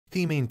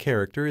The main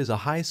character is a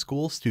high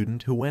school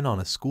student who went on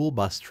a school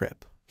bus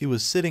trip. He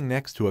was sitting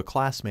next to a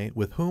classmate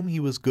with whom he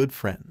was good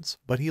friends,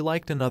 but he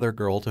liked another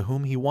girl to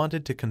whom he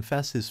wanted to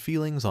confess his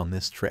feelings on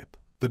this trip.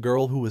 The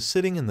girl who was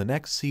sitting in the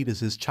next seat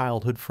is his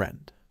childhood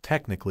friend.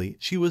 Technically,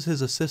 she was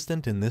his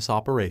assistant in this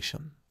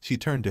operation. She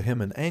turned to him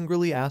and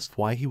angrily asked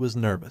why he was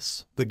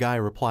nervous. The guy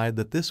replied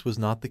that this was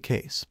not the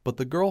case, but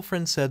the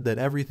girlfriend said that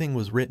everything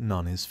was written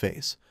on his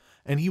face,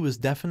 and he was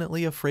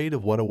definitely afraid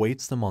of what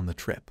awaits them on the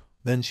trip.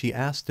 Then she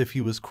asked if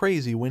he was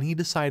crazy when he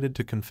decided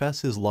to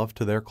confess his love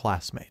to their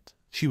classmate.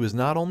 She was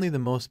not only the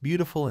most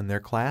beautiful in their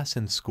class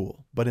and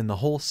school, but in the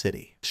whole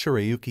city.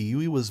 Shirayuki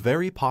Yui was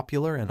very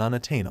popular and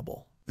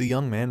unattainable. The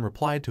young man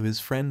replied to his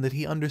friend that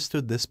he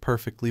understood this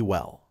perfectly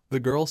well.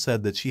 The girl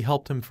said that she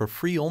helped him for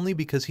free only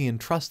because he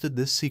entrusted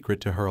this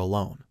secret to her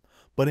alone.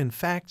 But in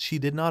fact, she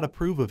did not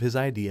approve of his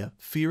idea,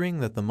 fearing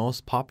that the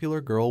most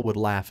popular girl would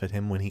laugh at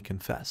him when he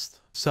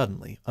confessed.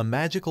 Suddenly, a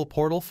magical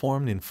portal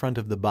formed in front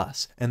of the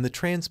bus, and the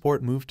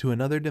transport moved to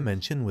another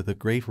dimension with a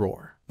great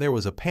roar. There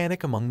was a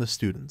panic among the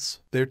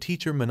students. Their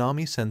teacher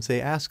Manami-sensei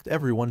asked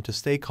everyone to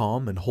stay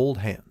calm and hold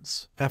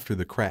hands. After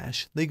the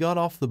crash, they got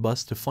off the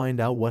bus to find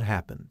out what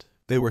happened.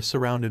 They were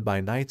surrounded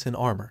by knights in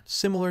armor,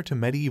 similar to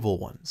medieval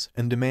ones,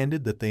 and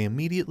demanded that they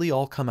immediately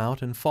all come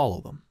out and follow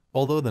them.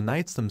 Although the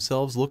knights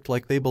themselves looked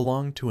like they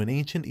belonged to an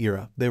ancient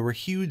era, there were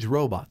huge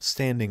robots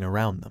standing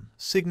around them,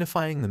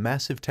 signifying the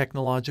massive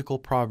technological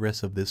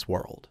progress of this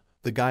world.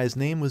 The guy's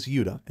name was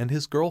Yuta, and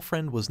his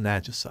girlfriend was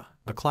Nagisa.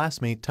 A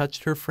classmate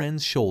touched her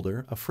friend's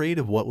shoulder, afraid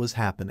of what was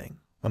happening.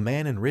 A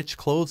man in rich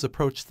clothes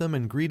approached them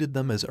and greeted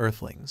them as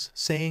earthlings,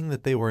 saying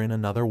that they were in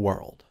another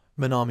world.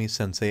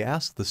 Manami-sensei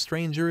asked the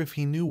stranger if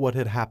he knew what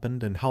had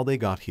happened and how they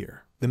got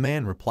here. The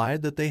man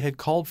replied that they had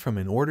called from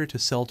in order to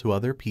sell to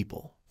other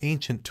people.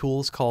 Ancient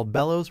tools called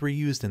bellows were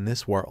used in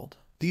this world.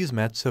 These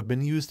metals have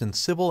been used in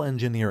civil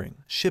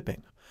engineering,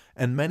 shipping,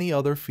 and many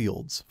other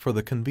fields for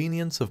the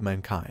convenience of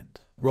mankind.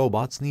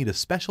 Robots need a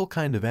special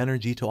kind of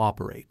energy to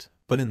operate.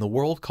 But in the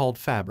world called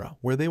Fabra,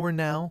 where they were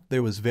now,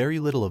 there was very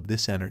little of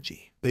this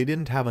energy. They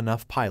didn't have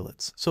enough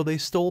pilots, so they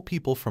stole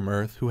people from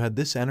Earth who had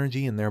this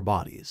energy in their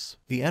bodies.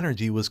 The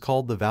energy was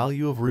called the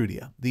value of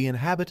Rudia. The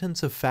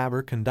inhabitants of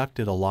Fabra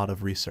conducted a lot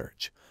of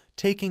research,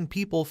 taking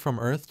people from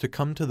Earth to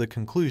come to the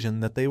conclusion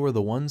that they were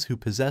the ones who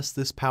possessed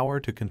this power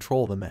to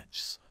control the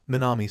mechs.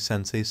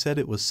 Minami-sensei said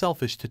it was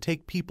selfish to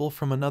take people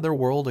from another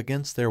world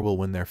against their will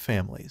when their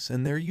families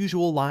and their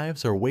usual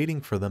lives are waiting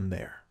for them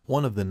there.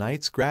 One of the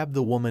knights grabbed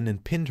the woman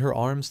and pinned her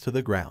arms to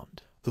the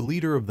ground. The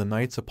leader of the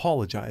knights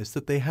apologized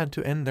that they had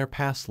to end their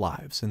past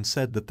lives and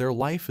said that their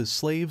life as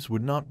slaves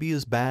would not be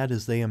as bad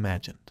as they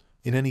imagined.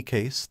 In any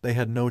case, they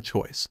had no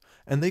choice,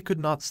 and they could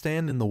not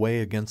stand in the way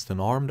against an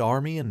armed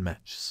army and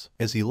mechs.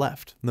 As he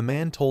left, the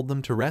man told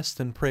them to rest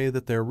and pray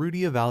that their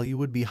Rudia value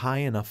would be high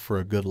enough for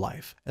a good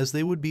life, as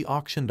they would be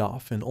auctioned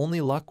off and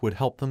only luck would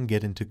help them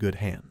get into good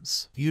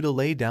hands. Yuta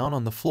lay down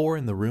on the floor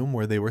in the room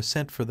where they were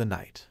sent for the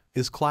night.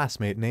 His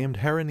classmate named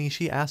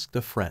Haranishi asked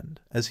a friend,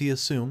 as he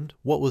assumed,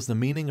 what was the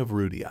meaning of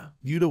Rudia.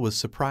 Yuta was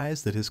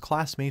surprised that his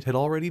classmate had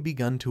already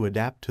begun to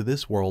adapt to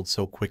this world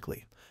so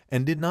quickly,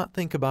 and did not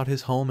think about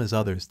his home as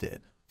others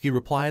did. He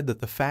replied that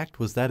the fact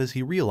was that as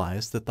he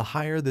realized that the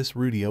higher this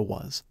Rudia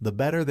was, the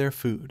better their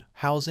food,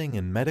 housing,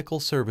 and medical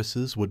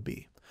services would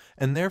be,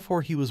 and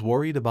therefore he was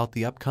worried about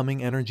the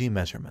upcoming energy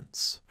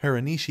measurements.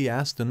 Haranishi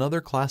asked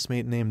another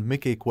classmate named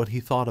Mikake what he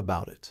thought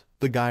about it.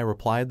 The guy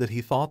replied that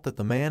he thought that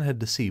the man had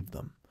deceived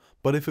them.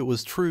 But if it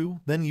was true,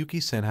 then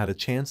Yuki-sen had a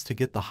chance to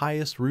get the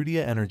highest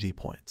Rudia energy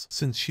points,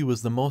 since she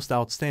was the most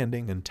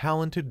outstanding and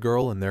talented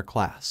girl in their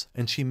class,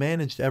 and she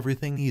managed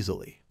everything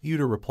easily.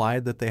 Yuta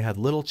replied that they had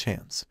little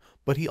chance,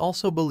 but he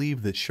also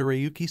believed that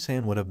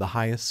Shirayuki-san would have the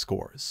highest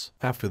scores.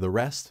 After the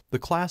rest, the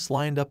class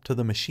lined up to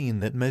the machine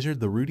that measured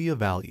the Rudia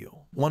value.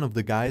 One of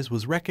the guys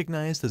was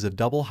recognized as a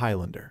double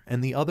Highlander,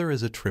 and the other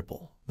as a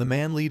triple. The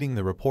man leading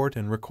the report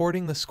and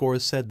recording the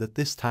scores said that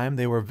this time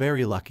they were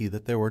very lucky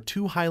that there were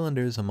 2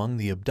 Highlanders among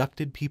the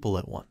abducted people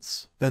at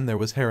once. Then there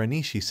was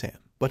Haranishi-san,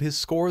 but his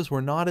scores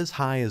were not as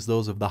high as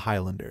those of the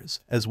Highlanders,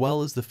 as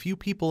well as the few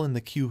people in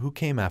the queue who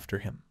came after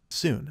him.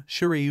 Soon,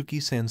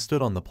 Shirayuki-san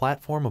stood on the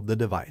platform of the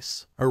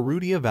device. Her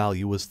Rudia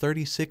value was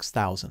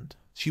 36,000.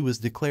 She was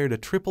declared a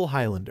triple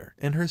Highlander,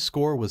 and her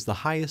score was the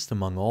highest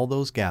among all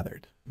those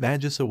gathered.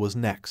 Nagisa was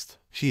next.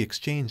 She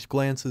exchanged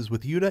glances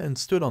with Yuta and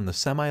stood on the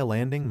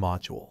semi-landing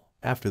module.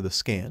 After the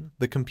scan,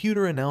 the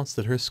computer announced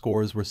that her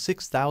scores were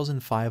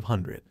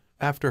 6,500.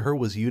 After her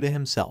was Yuta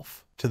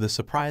himself. To the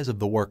surprise of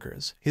the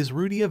workers, his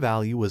Rudia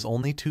value was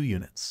only 2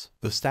 units.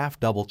 The staff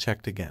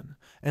double-checked again,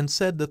 and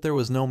said that there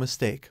was no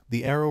mistake,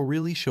 the arrow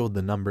really showed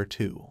the number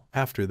 2.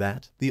 After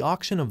that, the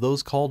auction of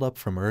those called up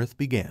from Earth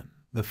began.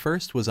 The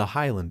first was a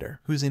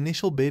Highlander, whose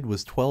initial bid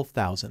was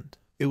 12,000.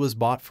 It was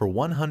bought for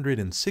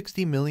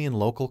 160 million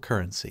local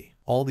currency.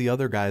 All the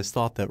other guys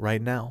thought that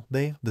right now,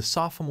 they, the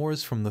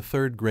sophomores from the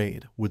 3rd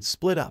grade, would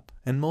split up,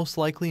 and most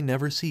likely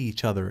never see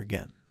each other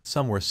again.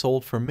 Some were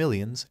sold for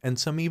millions and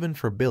some even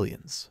for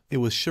billions. It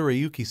was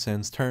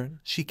Shirayuki-sen's turn.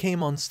 She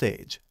came on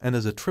stage, and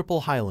as a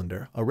triple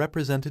Highlander, a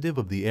representative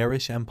of the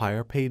Irish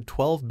Empire paid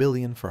 12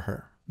 billion for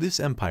her. This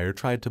empire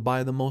tried to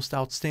buy the most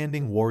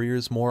outstanding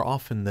warriors more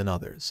often than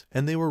others,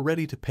 and they were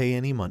ready to pay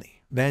any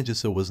money.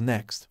 Nagisa was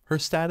next. Her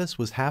status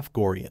was half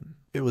Gorian.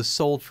 It was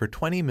sold for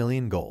 20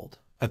 million gold.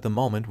 At the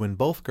moment when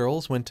both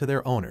girls went to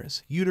their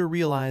owners, Yuta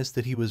realized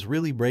that he was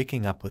really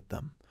breaking up with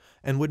them,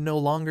 and would no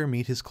longer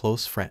meet his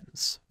close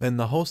friends. Then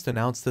the host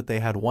announced that they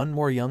had one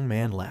more young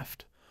man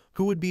left,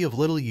 who would be of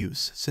little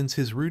use since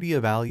his Rudia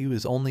value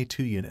is only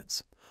 2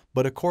 units,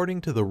 but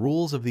according to the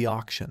rules of the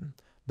auction,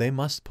 they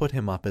must put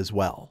him up as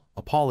well.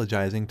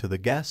 Apologizing to the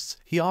guests,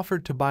 he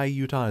offered to buy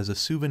Yuta as a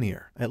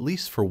souvenir, at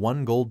least for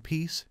 1 gold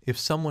piece, if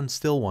someone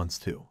still wants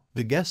to.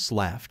 The guests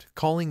laughed,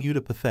 calling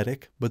Yuta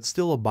pathetic, but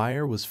still a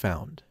buyer was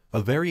found.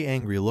 A very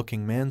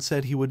angry-looking man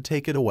said he would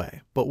take it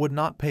away, but would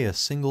not pay a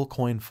single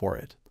coin for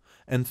it,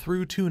 and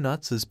threw 2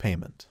 nuts as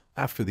payment.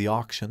 After the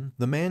auction,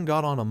 the man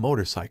got on a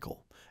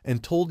motorcycle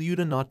and told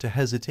Yuta not to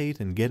hesitate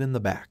and get in the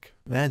back.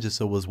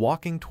 Nagisa was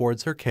walking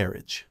towards her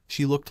carriage.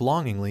 She looked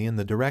longingly in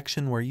the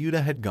direction where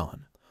Yuta had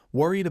gone,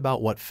 worried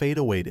about what fate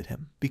awaited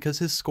him, because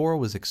his score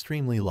was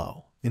extremely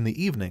low. In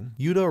the evening,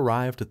 Yuta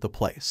arrived at the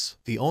place.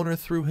 The owner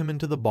threw him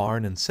into the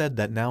barn and said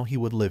that now he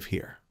would live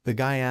here. The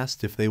guy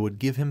asked if they would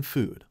give him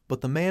food,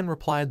 but the man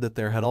replied that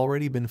there had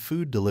already been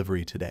food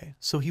delivery today,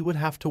 so he would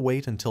have to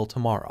wait until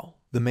tomorrow.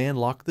 The man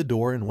locked the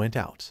door and went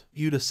out.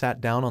 Yuta sat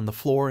down on the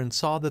floor and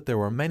saw that there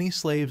were many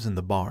slaves in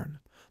the barn.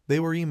 They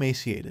were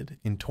emaciated,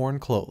 in torn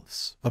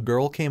clothes. A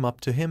girl came up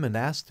to him and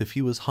asked if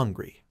he was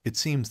hungry. It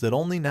seems that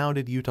only now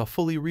did Yuta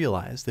fully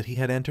realize that he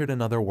had entered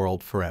another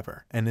world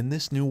forever, and in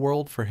this new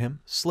world for him,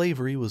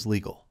 slavery was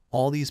legal.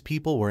 All these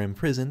people were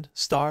imprisoned,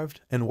 starved,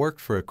 and worked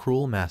for a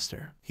cruel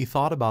master. He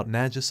thought about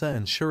Nagisa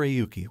and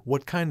Shirayuki.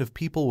 What kind of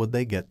people would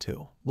they get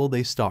to? Will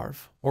they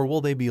starve? Or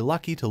will they be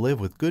lucky to live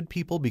with good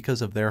people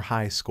because of their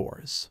high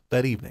scores?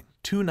 That evening,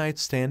 2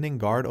 knights standing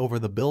guard over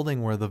the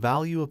building where the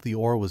value of the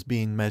ore was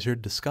being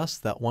measured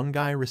discussed that one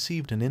guy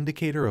received an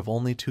indicator of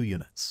only 2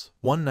 units.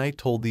 One knight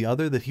told the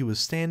other that he was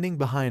standing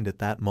behind at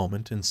that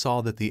moment and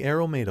saw that the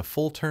arrow made a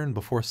full turn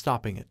before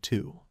stopping at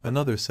 2.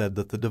 Another said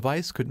that the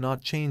device could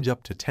not change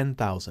up to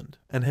 10,000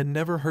 and had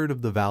never heard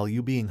of the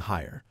value being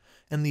higher,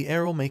 and the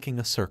arrow making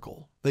a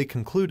circle. They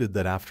concluded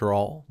that after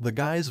all, the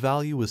guy's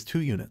value was 2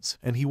 units,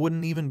 and he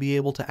wouldn't even be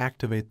able to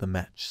activate the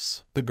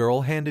mechs. The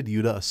girl handed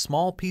Yuta a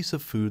small piece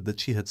of food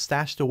that she had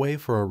stashed away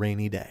for a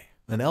rainy day.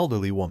 An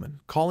elderly woman,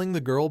 calling the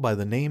girl by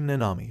the name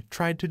Nanami,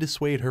 tried to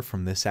dissuade her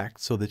from this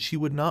act so that she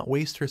would not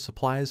waste her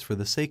supplies for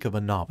the sake of a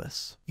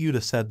novice.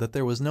 Yuta said that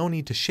there was no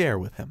need to share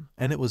with him,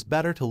 and it was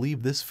better to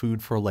leave this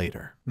food for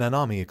later.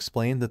 Nanami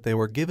explained that they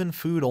were given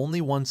food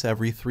only once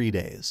every 3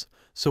 days,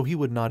 so he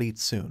would not eat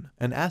soon,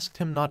 and asked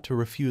him not to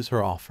refuse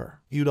her offer.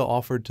 Yuta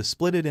offered to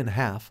split it in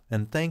half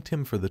and thanked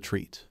him for the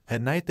treat.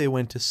 At night they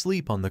went to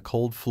sleep on the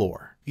cold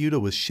floor. Yuta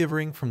was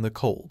shivering from the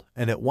cold,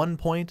 and at one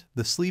point,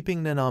 the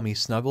sleeping Nanami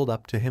snuggled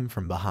up to him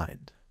from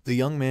behind. The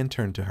young man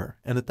turned to her,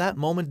 and at that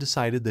moment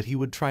decided that he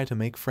would try to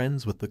make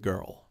friends with the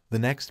girl. The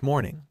next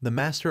morning, the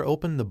master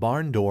opened the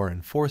barn door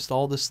and forced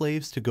all the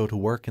slaves to go to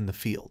work in the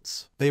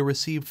fields. They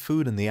received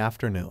food in the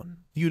afternoon.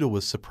 Yuta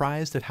was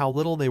surprised at how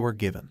little they were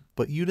given,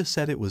 but Yuta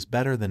said it was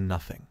better than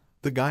nothing.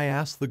 The guy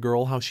asked the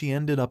girl how she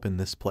ended up in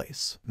this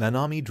place.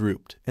 Nanami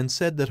drooped and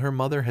said that her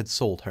mother had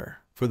sold her.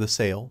 For the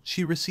sale,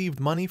 she received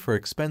money for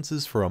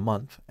expenses for a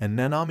month, and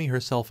Nanami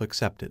herself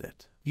accepted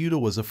it. Yuta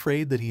was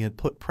afraid that he had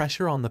put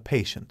pressure on the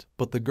patient,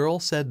 but the girl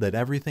said that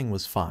everything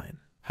was fine.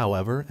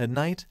 However, at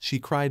night, she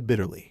cried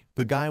bitterly.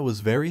 The guy was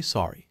very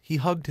sorry. He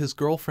hugged his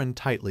girlfriend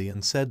tightly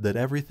and said that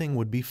everything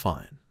would be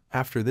fine.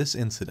 After this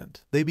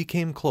incident, they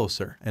became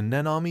closer, and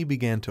Nanami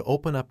began to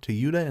open up to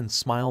Yuta and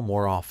smile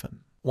more often.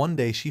 One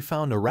day she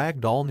found a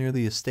rag doll near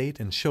the estate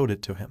and showed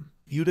it to him.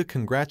 Yuta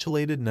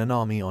congratulated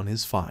Nanami on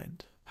his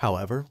find.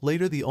 However,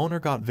 later the owner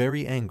got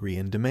very angry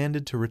and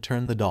demanded to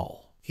return the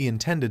doll. He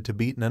intended to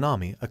beat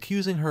Nanami,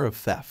 accusing her of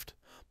theft,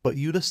 but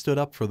Yuta stood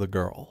up for the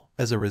girl.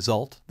 As a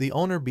result, the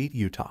owner beat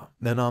Yuta.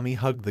 Nanami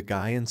hugged the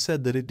guy and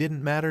said that it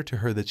didn't matter to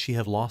her that she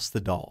had lost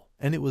the doll,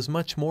 and it was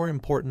much more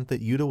important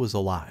that Yuta was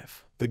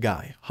alive. The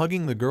guy,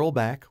 hugging the girl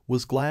back,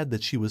 was glad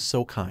that she was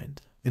so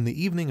kind. In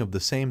the evening of the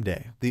same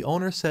day, the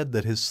owner said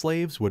that his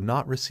slaves would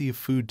not receive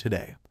food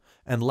today,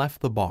 and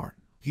left the barn.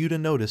 Yuta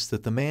noticed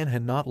that the man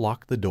had not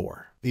locked the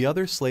door. The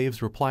other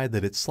slaves replied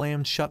that it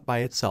slammed shut by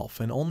itself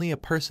and only a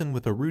person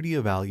with a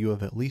Rudia value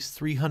of at least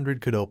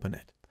 300 could open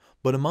it.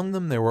 But among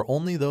them there were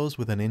only those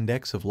with an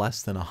index of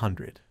less than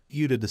 100.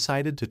 Yuta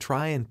decided to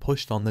try and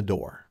pushed on the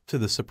door. To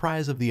the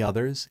surprise of the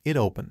others, it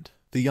opened.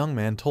 The young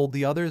man told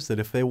the others that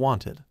if they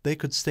wanted, they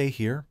could stay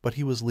here, but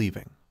he was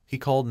leaving. He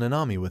called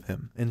Nanami with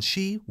him, and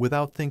she,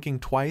 without thinking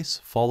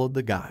twice, followed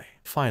the guy.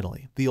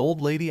 Finally, the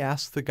old lady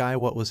asked the guy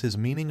what was his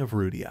meaning of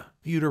Rudia.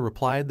 Yuta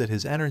replied that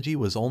his energy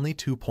was only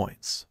 2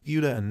 points.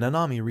 Yuta and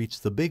Nanami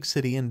reached the big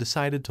city and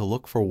decided to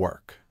look for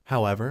work.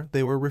 However,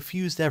 they were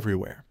refused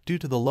everywhere, due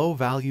to the low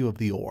value of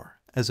the ore.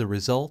 As a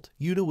result,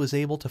 Yuta was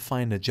able to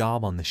find a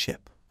job on the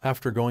ship.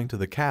 After going to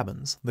the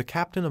cabins, the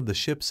captain of the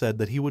ship said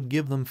that he would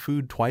give them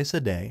food twice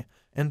a day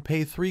and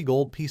pay 3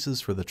 gold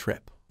pieces for the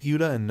trip.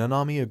 Yuta and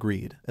Nanami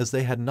agreed, as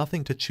they had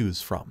nothing to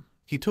choose from.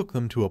 He took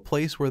them to a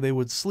place where they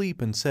would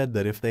sleep and said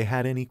that if they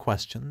had any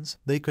questions,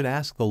 they could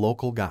ask the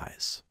local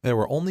guys. There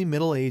were only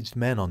middle-aged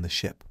men on the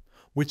ship,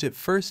 which at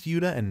first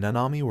Yuta and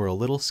Nanami were a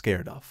little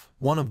scared of.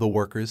 One of the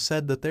workers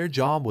said that their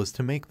job was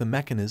to make the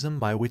mechanism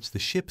by which the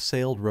ship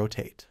sailed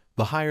rotate.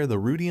 The higher the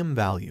rudium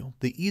value,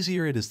 the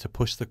easier it is to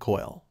push the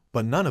coil.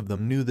 But none of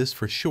them knew this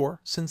for sure,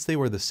 since they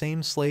were the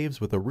same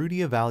slaves with a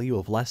rudia value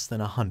of less than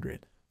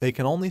 100. They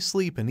can only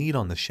sleep and eat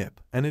on the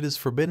ship, and it is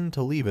forbidden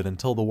to leave it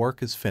until the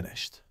work is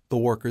finished. The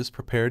workers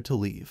prepared to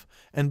leave,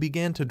 and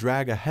began to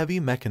drag a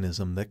heavy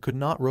mechanism that could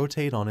not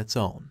rotate on its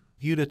own.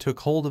 Yuta took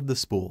hold of the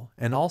spool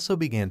and also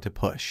began to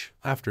push.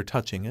 After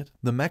touching it,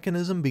 the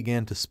mechanism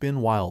began to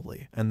spin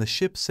wildly, and the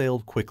ship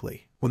sailed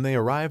quickly. When they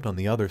arrived on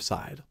the other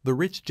side, the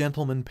rich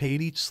gentleman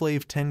paid each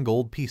slave 10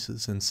 gold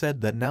pieces and said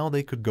that now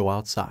they could go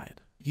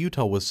outside.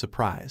 Yuta was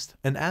surprised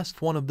and asked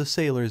one of the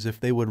sailors if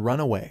they would run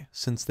away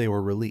since they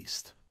were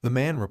released. The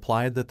man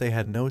replied that they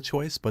had no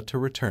choice but to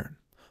return,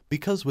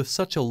 because with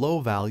such a low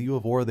value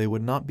of ore they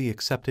would not be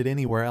accepted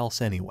anywhere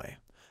else anyway,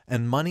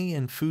 and money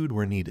and food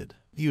were needed.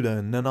 Yuta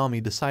and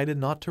Nanami decided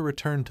not to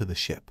return to the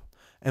ship,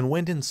 and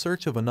went in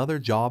search of another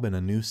job in a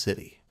new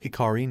city.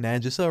 Hikari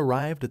Nagisa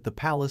arrived at the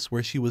palace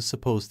where she was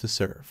supposed to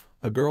serve.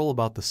 A girl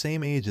about the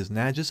same age as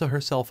Nagisa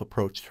herself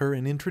approached her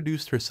and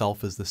introduced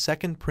herself as the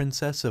second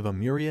princess of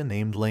Amuria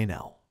named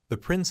Lainel. The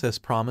princess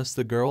promised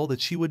the girl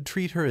that she would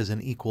treat her as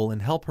an equal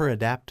and help her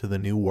adapt to the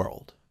new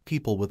world.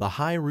 People with a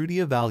high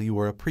rudia value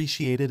were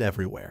appreciated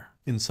everywhere.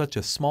 In such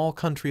a small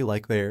country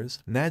like theirs,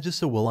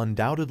 Nagisa will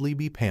undoubtedly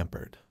be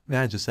pampered.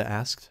 Nagisa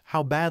asked,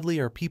 how badly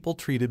are people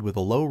treated with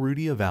a low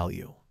rudia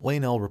value?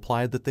 Lainel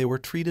replied that they were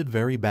treated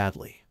very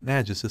badly.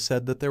 Nagisa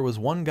said that there was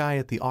one guy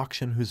at the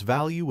auction whose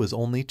value was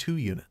only 2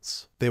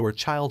 units. They were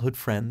childhood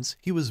friends,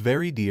 he was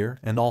very dear,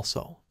 and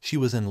also, she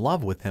was in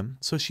love with him,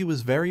 so she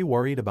was very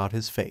worried about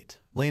his fate.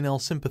 Lainel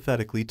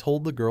sympathetically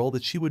told the girl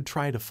that she would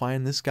try to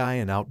find this guy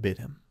and outbid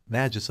him.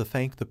 Nagisa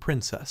thanked the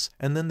princess,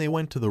 and then they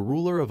went to the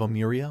ruler of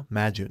Amuria,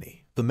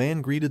 Majuni. The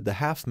man greeted the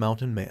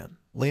half-mountain man.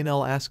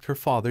 Lainel asked her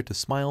father to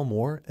smile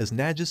more, as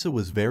Nagisa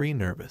was very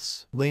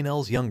nervous.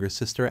 Lainel's younger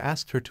sister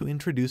asked her to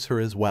introduce her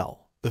as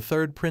well. The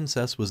third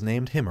princess was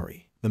named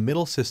Himari. The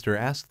middle sister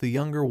asked the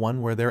younger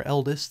one where their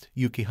eldest,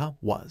 Yukiha,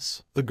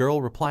 was. The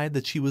girl replied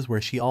that she was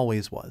where she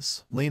always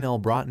was.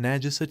 Lainel brought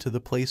Nagisa to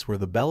the place where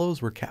the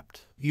bellows were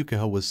kept.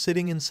 Yukiha was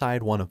sitting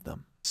inside one of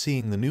them.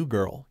 Seeing the new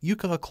girl,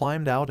 Yukiha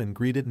climbed out and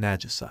greeted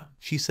Nagisa.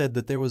 She said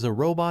that there was a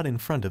robot in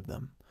front of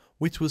them,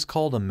 which was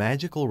called a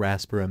magical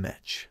Raspberry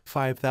Mech.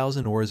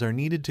 5,000 ores are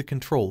needed to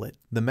control it.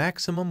 The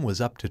maximum was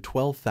up to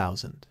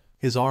 12,000.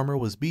 His armor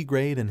was B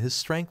grade and his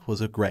strength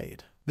was A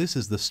grade. This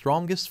is the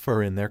strongest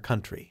fur in their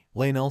country.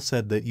 Lainel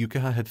said that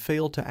Yukiha had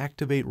failed to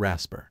activate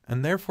Rasper,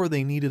 and therefore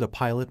they needed a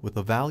pilot with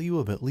a value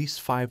of at least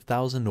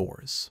 5,000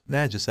 ores.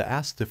 Nagisa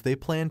asked if they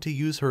planned to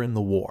use her in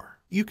the war.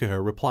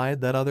 Yukiha replied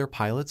that other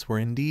pilots were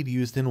indeed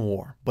used in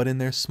war, but in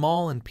their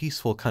small and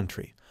peaceful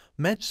country,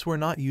 mechs were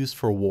not used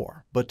for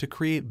war, but to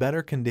create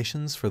better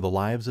conditions for the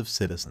lives of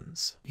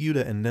citizens.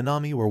 Yuta and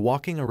Nanami were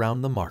walking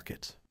around the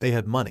market. They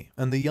had money,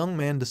 and the young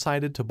man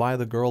decided to buy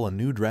the girl a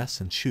new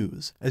dress and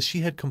shoes, as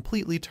she had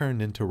completely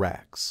turned into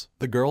rags.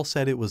 The girl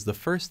said it was the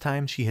first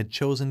time she had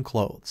chosen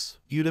clothes.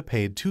 Yuta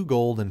paid 2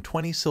 gold and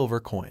 20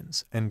 silver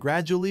coins, and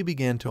gradually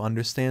began to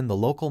understand the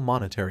local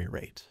monetary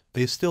rate.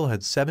 They still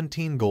had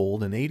 17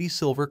 gold and 80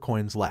 silver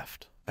coins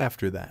left.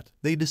 After that,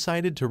 they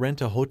decided to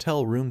rent a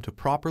hotel room to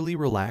properly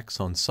relax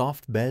on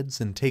soft beds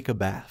and take a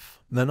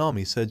bath.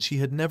 Nanami said she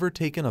had never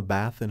taken a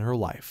bath in her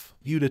life.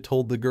 Yuta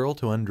told the girl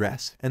to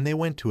undress, and they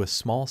went to a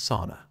small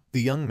sauna.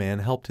 The young man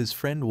helped his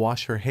friend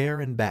wash her hair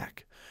and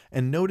back,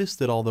 and noticed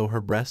that although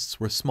her breasts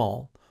were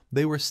small,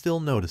 they were still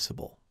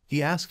noticeable.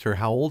 He asked her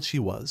how old she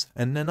was,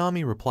 and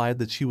Nanami replied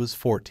that she was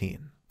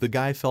 14. The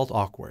guy felt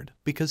awkward,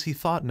 because he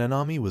thought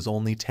Nanami was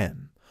only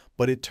 10.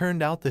 But it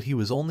turned out that he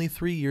was only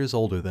 3 years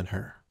older than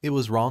her. It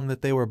was wrong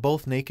that they were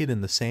both naked in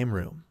the same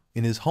room.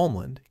 In his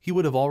homeland, he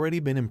would have already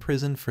been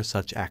imprisoned for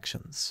such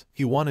actions.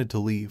 He wanted to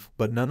leave,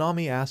 but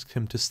Nanami asked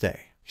him to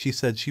stay. She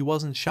said she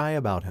wasn't shy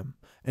about him,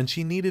 and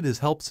she needed his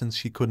help since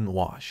she couldn't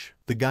wash.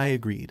 The guy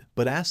agreed,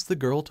 but asked the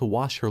girl to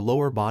wash her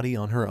lower body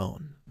on her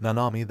own.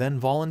 Nanami then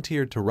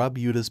volunteered to rub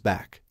Yuta's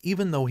back,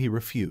 even though he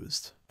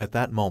refused. At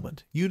that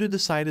moment, Yuta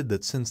decided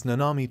that since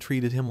Nanami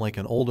treated him like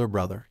an older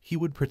brother, he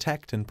would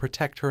protect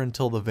her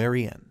until the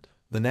very end.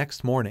 The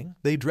next morning,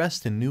 they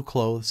dressed in new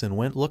clothes and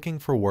went looking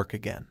for work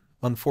again.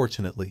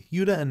 Unfortunately,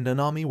 Yuta and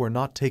Nanami were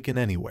not taken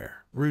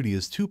anywhere.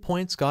 Rudia's 2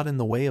 points got in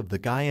the way of the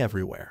guy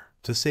everywhere.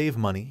 To save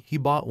money, he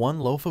bought 1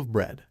 loaf of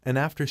bread, and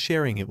after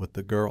sharing it with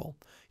the girl,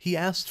 he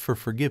asked for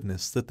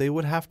forgiveness that they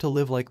would have to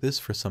live like this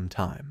for some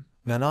time.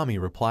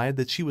 Nanami replied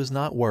that she was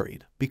not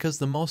worried, because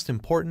the most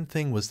important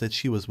thing was that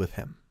she was with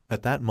him.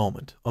 At that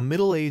moment, a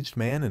middle-aged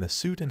man in a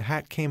suit and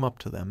hat came up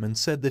to them and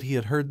said that he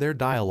had heard their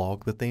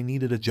dialogue that they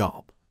needed a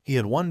job. He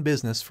had one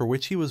business for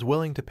which he was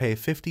willing to pay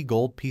 50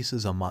 gold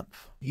pieces a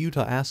month.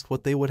 Yuta asked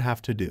what they would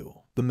have to do.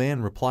 The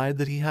man replied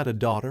that he had a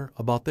daughter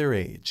about their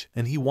age,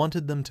 and he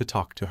wanted them to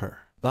talk to her.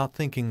 Not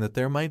thinking that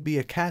there might be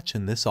a catch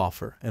in this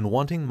offer and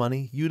wanting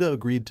money, Yuta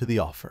agreed to the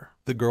offer.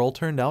 The girl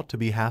turned out to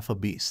be half a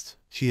beast.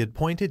 She had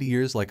pointed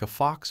ears like a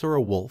fox or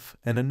a wolf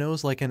and a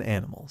nose like an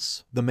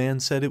animal's. The man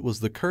said it was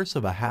the curse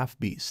of a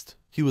half-beast.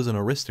 He was an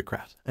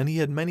aristocrat, and he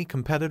had many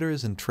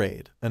competitors in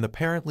trade, and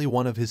apparently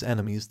one of his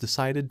enemies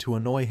decided to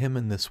annoy him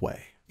in this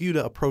way.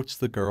 Yuta approached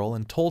the girl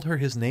and told her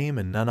his name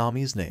and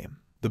Nanami's name.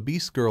 The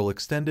beast girl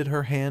extended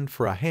her hand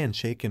for a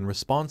handshake in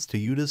response to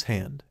Yuta's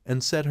hand,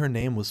 and said her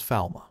name was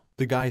Falma.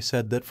 The guy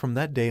said that from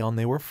that day on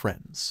they were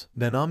friends.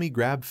 Nanami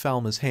grabbed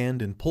Falma's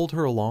hand and pulled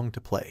her along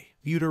to play.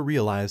 Yuta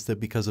realized that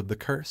because of the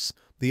curse,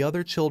 the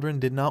other children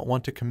did not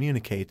want to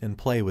communicate and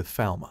play with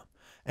Falma,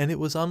 and it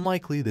was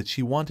unlikely that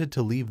she wanted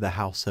to leave the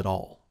house at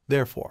all.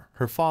 Therefore,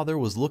 her father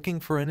was looking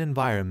for an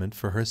environment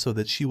for her so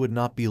that she would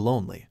not be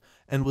lonely,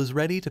 and was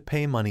ready to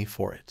pay money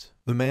for it.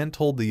 The man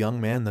told the young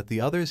man that the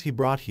others he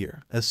brought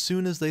here, as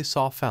soon as they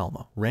saw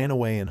Falma, ran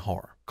away in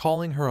horror,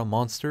 calling her a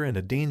monster and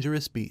a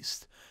dangerous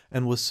beast,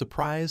 and was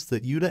surprised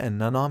that Yuta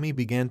and Nanami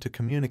began to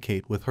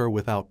communicate with her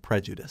without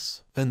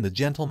prejudice. Then the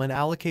gentleman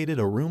allocated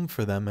a room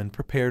for them and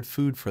prepared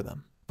food for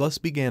them. Thus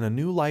began a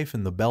new life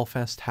in the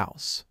Belfast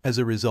house. As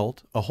a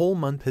result, a whole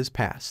month has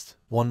passed.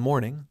 One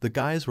morning, the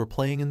guys were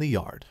playing in the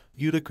yard.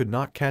 Yuta could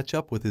not catch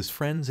up with his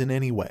friends in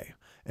any way,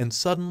 and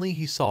suddenly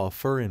he saw a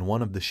fur in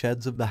one of the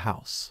sheds of the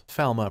house.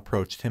 Falma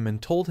approached him and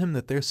told him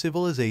that their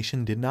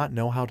civilization did not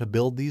know how to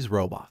build these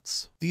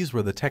robots. These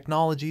were the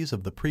technologies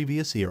of the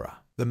previous era.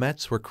 The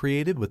mechs were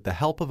created with the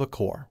help of a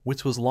core,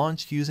 which was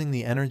launched using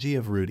the energy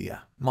of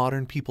Rudia.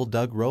 Modern people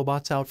dug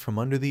robots out from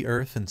under the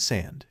earth and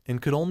sand,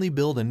 and could only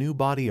build a new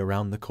body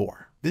around the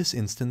core. This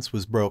instance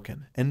was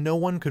broken, and no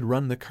one could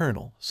run the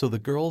kernel, so the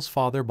girl's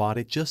father bought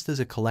it just as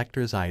a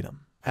collector's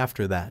item.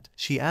 After that,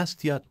 she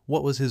asked Yut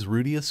what was his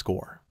Rudia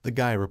score. The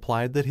guy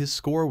replied that his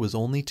score was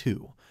only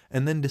 2,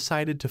 and then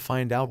decided to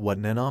find out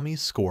what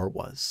Nanami's score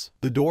was.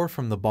 The door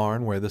from the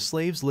barn where the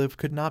slaves lived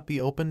could not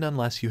be opened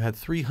unless you had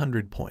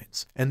 300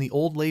 points, and the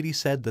old lady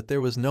said that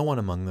there was no one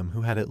among them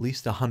who had at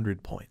least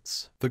 100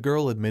 points. The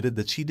girl admitted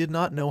that she did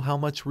not know how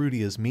much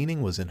Rudia's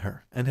meaning was in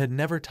her, and had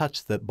never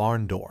touched that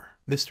barn door.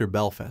 Mr.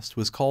 Belfast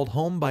was called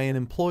home by an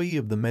employee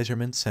of the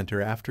measurement center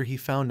after he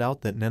found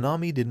out that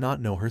Nanami did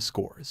not know her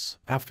scores.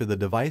 After the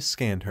device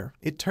scanned her,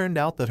 it turned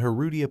out that her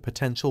Rudia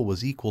potential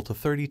was equal to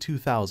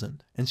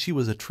 32,000, and she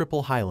was a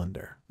triple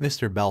Highlander.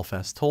 Mr.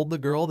 Belfast told the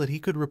girl that he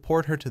could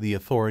report her to the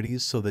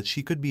authorities so that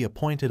she could be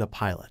appointed a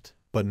pilot.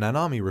 But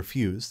Nanami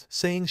refused,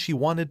 saying she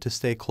wanted to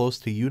stay close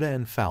to Yuta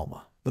and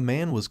Falma. The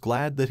man was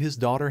glad that his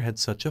daughter had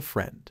such a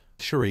friend.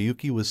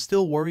 Shirayuki was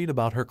still worried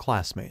about her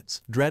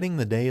classmates, dreading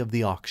the day of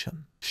the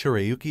auction.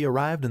 Shirayuki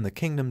arrived in the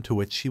kingdom to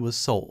which she was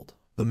sold.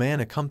 The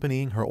man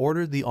accompanying her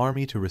ordered the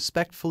army to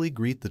respectfully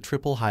greet the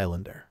triple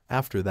Highlander.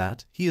 After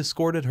that, he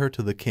escorted her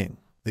to the king.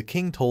 The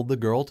king told the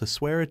girl to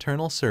swear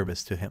eternal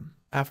service to him.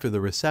 After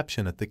the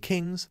reception at the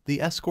king's, the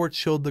escort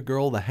showed the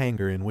girl the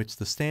hangar in which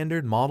the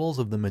standard models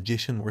of the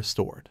magician were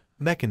stored.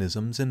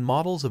 Mechanisms and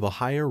models of a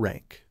higher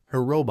rank.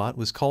 Her robot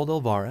was called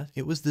Elvira.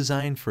 It was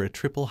designed for a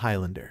triple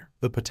Highlander.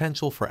 The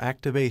potential for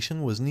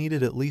activation was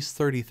needed at least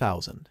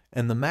 30,000,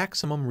 and the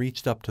maximum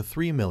reached up to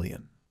 3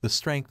 million. The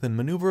strength and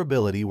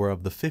maneuverability were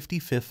of the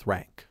 55th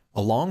rank.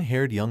 A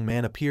long-haired young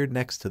man appeared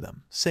next to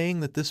them,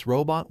 saying that this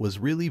robot was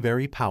really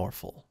very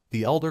powerful.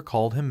 The elder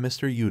called him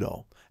Mr.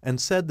 Yudo,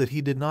 and said that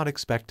he did not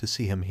expect to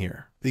see him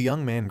here. The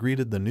young man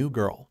greeted the new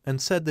girl,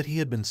 and said that he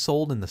had been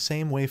sold in the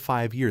same way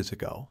 5 years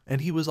ago,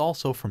 and he was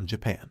also from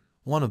Japan.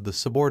 One of the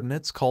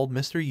subordinates called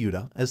Mr.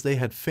 Yuta as they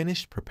had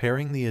finished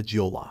preparing the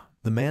agiola.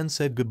 The man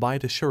said goodbye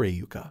to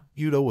Shirayuka.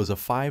 Yuta was a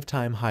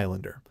 5-time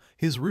Highlander.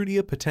 His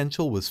Rudia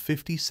potential was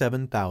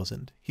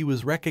 57,000. He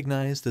was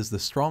recognized as the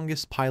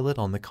strongest pilot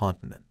on the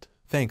continent.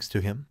 Thanks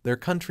to him, their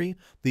country,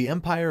 the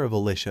Empire of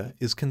Alicia,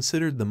 is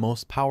considered the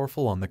most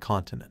powerful on the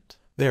continent.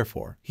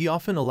 Therefore, he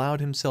often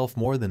allowed himself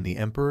more than the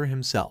emperor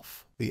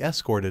himself. The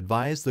escort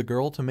advised the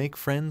girl to make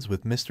friends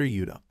with Mr.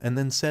 Yuta, and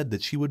then said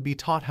that she would be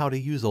taught how to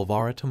use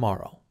Elvira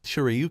tomorrow.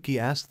 Shirayuki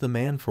asked the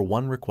man for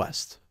one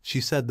request.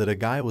 She said that a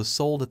guy was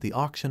sold at the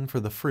auction for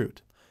the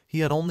fruit. He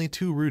had only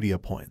 2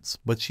 Rudia points,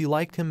 but she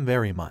liked him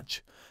very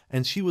much,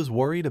 and she was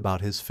worried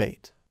about his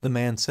fate. The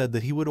man said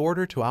that he would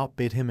order to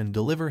outbid him and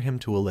deliver him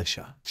to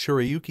Alicia.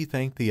 Shirayuki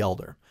thanked the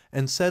elder,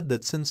 and said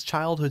that since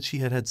childhood she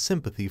had had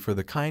sympathy for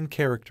the kind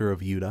character of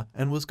Yuta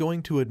and was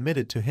going to admit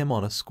it to him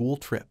on a school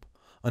trip,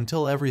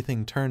 until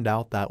everything turned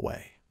out that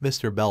way.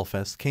 Mr.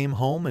 Belfast came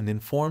home and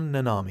informed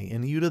Nanami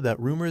and Yuta that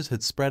rumors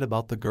had spread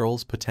about the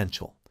girl's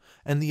potential,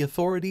 and the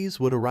authorities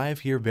would arrive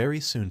here very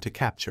soon to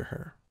capture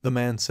her. The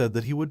man said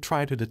that he would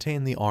try to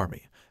detain the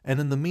army, and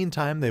in the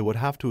meantime they would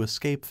have to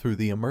escape through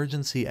the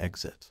emergency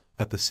exit.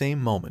 At the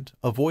same moment,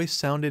 a voice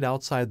sounded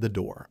outside the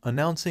door,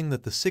 announcing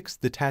that the 6th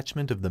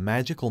detachment of the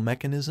magical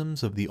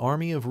mechanisms of the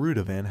army of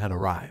Rudavan had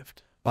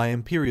arrived. By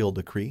imperial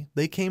decree,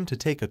 they came to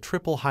take a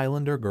triple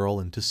Highlander girl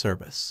into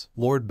service.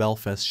 Lord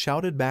Belfast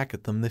shouted back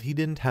at them that he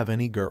didn't have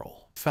any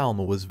girl.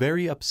 Falma was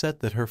very upset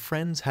that her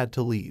friends had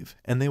to leave,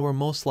 and they were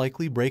most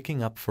likely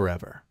breaking up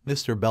forever.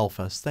 Mr.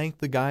 Belfast thanked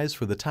the guys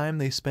for the time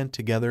they spent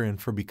together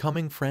and for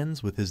becoming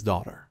friends with his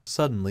daughter.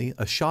 Suddenly,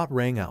 a shot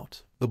rang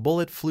out. The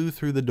bullet flew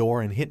through the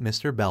door and hit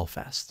Mr.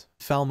 Belfast.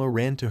 Falma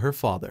ran to her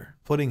father.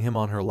 Putting him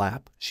on her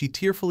lap, she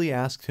tearfully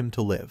asked him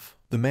to live.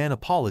 The man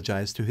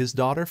apologized to his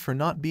daughter for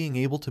not being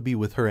able to be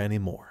with her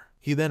anymore.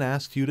 He then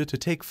asked Yuta to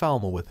take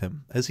Falma with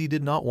him, as he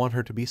did not want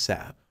her to be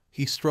sad.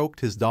 He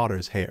stroked his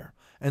daughter's hair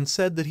and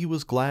said that he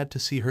was glad to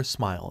see her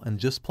smile and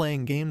just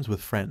playing games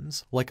with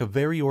friends like a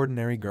very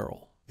ordinary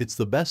girl. It's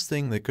the best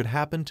thing that could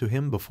happen to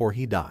him before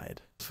he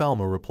died.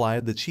 Falma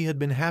replied that she had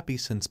been happy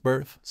since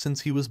birth,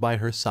 since he was by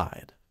her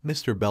side.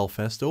 Mr.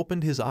 Belfast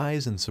opened his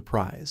eyes in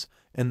surprise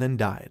and then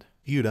died.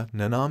 Yuta,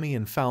 Nanami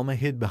and Falma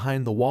hid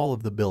behind the wall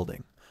of the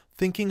building,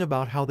 thinking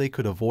about how they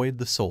could avoid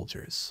the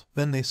soldiers.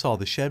 Then they saw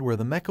the shed where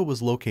the mecha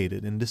was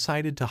located and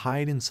decided to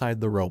hide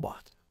inside the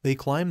robot. They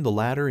climbed the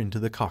ladder into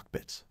the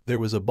cockpit. There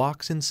was a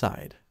box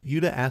inside.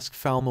 Yuta asked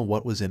Falma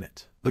what was in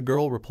it. The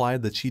girl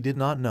replied that she did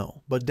not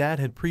know, but Dad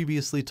had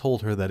previously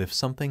told her that if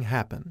something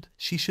happened,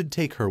 she should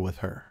take her with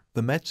her.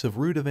 The mechs of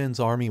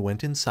Rudavan's army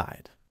went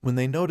inside. When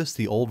they noticed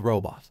the old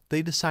robot,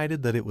 they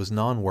decided that it was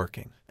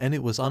non-working, and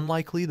it was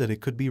unlikely that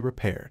it could be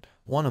repaired.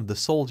 One of the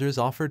soldiers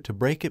offered to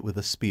break it with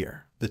a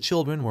spear. The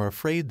children were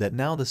afraid that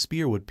now the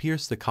spear would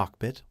pierce the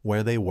cockpit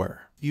where they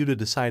were. Yuta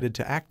decided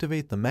to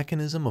activate the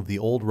mechanism of the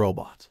old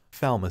robot.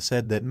 Falma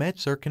said that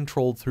mechs are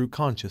controlled through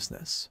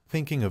consciousness.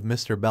 Thinking of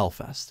Mr.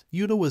 Belfast,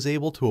 Yuta was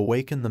able to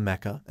awaken the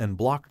mecha and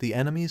block the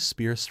enemy's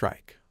spear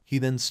strike. He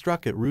then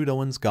struck at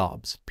Rudoan's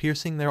gobs,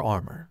 piercing their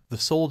armor. The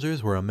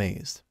soldiers were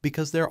amazed,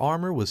 because their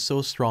armor was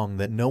so strong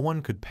that no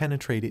one could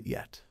penetrate it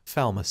yet.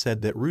 Falma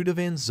said that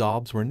Rudavan's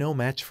zobs were no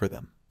match for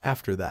them.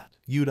 After that,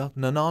 Yuta,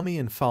 Nanami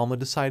and Falma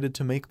decided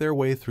to make their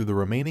way through the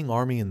remaining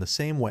army in the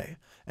same way,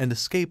 and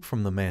escape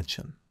from the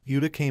mansion.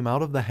 Yuta came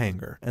out of the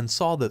hangar and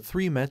saw that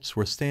 3 mechs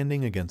were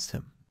standing against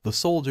him. The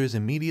soldiers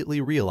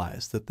immediately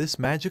realized that this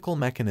magical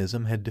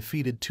mechanism had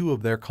defeated 2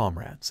 of their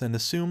comrades and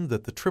assumed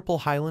that the triple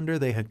Highlander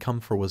they had come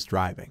for was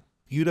driving.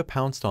 Yuta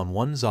pounced on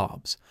one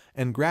Zobs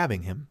and,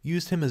 grabbing him,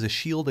 used him as a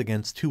shield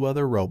against 2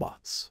 other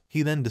robots.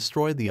 He then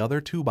destroyed the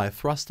other 2 by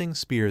thrusting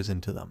spears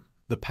into them.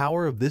 The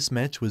power of this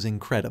mech was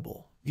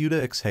incredible.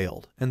 Yuta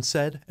exhaled and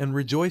said, and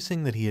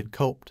rejoicing that he had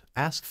coped,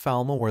 asked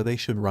Falma where they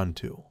should run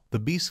to. The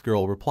Beast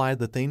Girl replied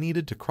that they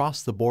needed to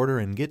cross the border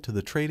and get to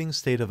the trading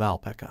state of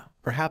Alpaca.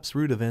 Perhaps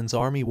Rudavan's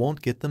army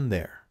won't get them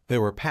there.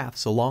 There were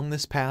paths along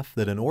this path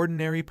that an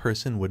ordinary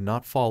person would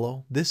not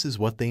follow. This is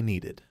what they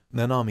needed.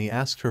 Nanami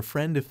asked her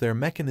friend if their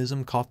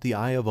mechanism caught the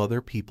eye of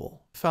other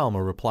people.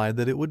 Falma replied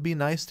that it would be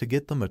nice to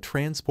get them a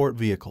transport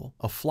vehicle,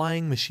 a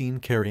flying machine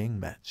carrying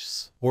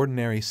mechs.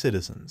 Ordinary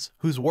citizens,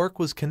 whose work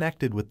was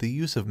connected with the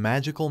use of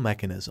magical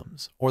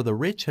mechanisms, or the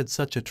rich had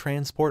such a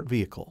transport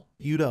vehicle.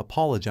 Yuta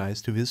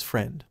apologized to his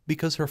friend,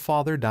 because her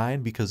father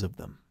died because of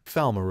them.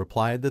 Falma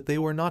replied that they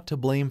were not to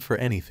blame for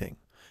anything,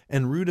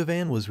 and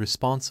Rudavan was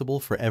responsible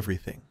for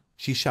everything.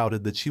 She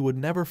shouted that she would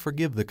never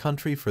forgive the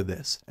country for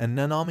this, and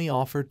Nanami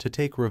offered to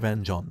take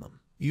revenge on them.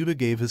 Yuta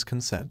gave his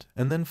consent,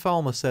 and then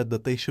Falma said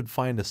that they should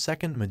find a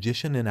second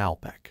magician in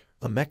Alpec,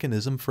 a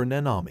mechanism for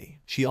Nanami.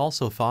 She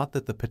also thought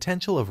that the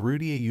potential of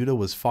Rudia Yuta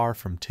was far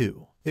from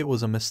 2. It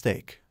was a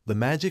mistake. The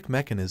magic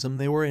mechanism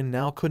they were in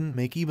now couldn't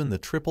make even the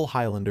triple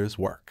Highlanders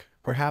work.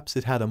 Perhaps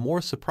it had a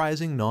more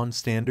surprising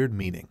non-standard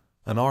meaning.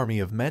 An army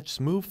of mechs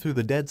moved through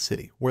the dead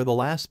city, where the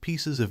last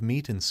pieces of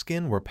meat and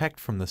skin were pecked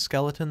from the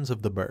skeletons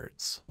of the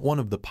birds. One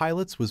of the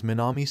pilots was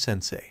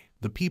Minami-sensei.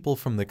 The people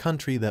from the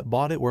country that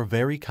bought it were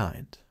very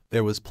kind.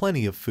 There was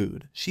plenty of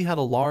food. She had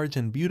a large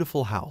and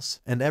beautiful house,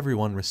 and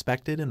everyone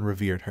respected and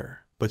revered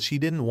her. But she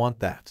didn't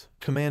want that.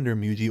 Commander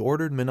Muji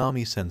ordered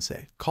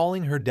Minami-sensei,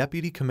 calling her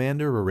Deputy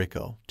Commander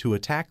Ruriko, to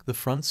attack the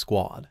front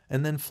squad,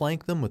 and then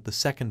flank them with the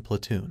second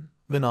platoon.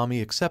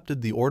 Minami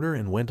accepted the order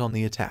and went on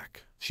the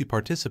attack. She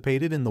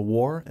participated in the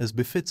war as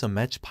befits a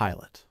mech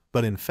pilot.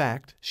 But in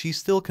fact, she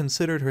still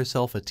considered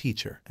herself a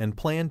teacher and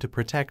planned to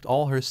protect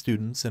all her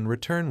students and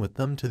return with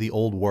them to the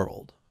old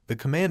world. The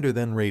commander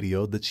then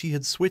radioed that she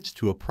had switched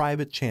to a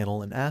private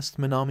channel and asked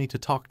Minami to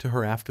talk to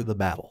her after the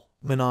battle.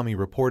 Minami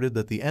reported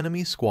that the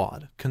enemy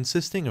squad,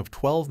 consisting of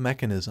 12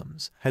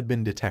 mechanisms, had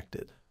been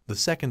detected. The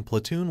second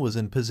platoon was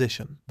in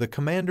position. The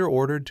commander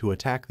ordered to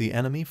attack the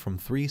enemy from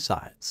 3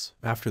 sides.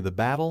 After the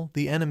battle,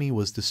 the enemy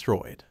was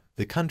destroyed.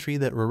 The country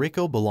that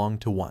Ruriko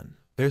belonged to won.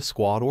 Their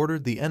squad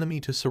ordered the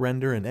enemy to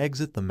surrender and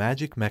exit the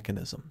magic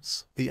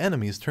mechanisms. The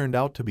enemies turned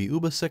out to be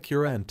Uba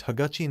Sakura and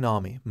Taguchi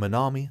Nami,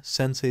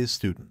 Minami-sensei's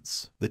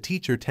students. The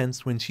teacher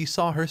tensed when she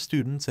saw her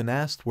students and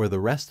asked where the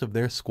rest of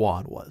their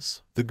squad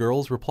was. The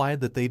girls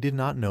replied that they did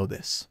not know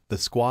this. The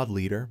squad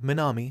leader,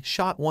 Minami,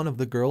 shot one of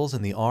the girls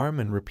in the arm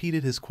and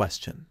repeated his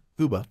question.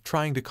 Uba,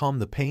 trying to calm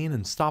the pain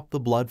and stop the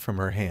blood from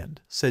her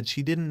hand, said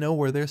she didn't know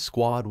where their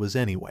squad was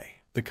anyway.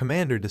 The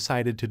commander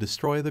decided to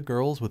destroy the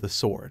girls with a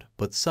sword,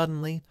 but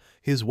suddenly,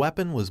 his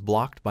weapon was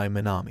blocked by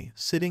Minami,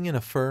 sitting in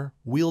a fur,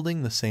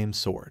 wielding the same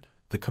sword.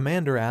 The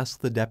commander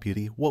asked the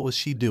deputy what was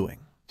she doing.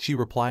 She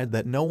replied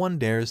that no one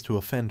dares to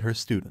offend her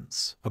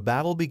students. A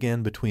battle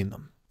began between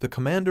them. The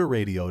commander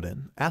radioed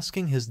in,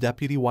 asking his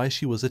deputy why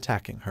she was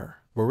attacking her.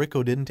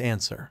 Mariko didn't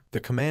answer. The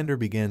commander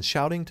began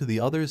shouting to the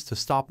others to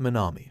stop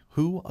Minami,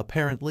 who,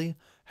 apparently,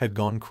 had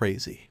gone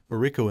crazy.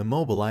 Mariko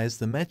immobilized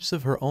the mechs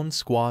of her own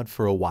squad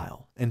for a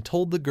while, and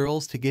told the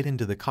girls to get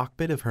into the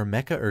cockpit of her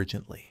mecha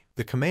urgently.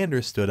 The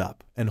commander stood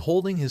up, and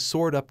holding his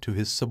sword up to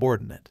his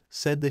subordinate,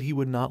 said that he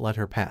would not let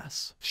her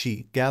pass.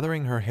 She,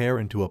 gathering her hair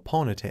into a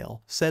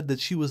ponytail, said that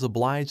she was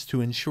obliged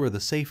to ensure the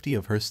safety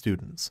of her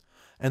students,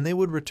 and they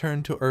would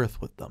return to Earth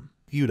with them.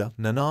 Yuta,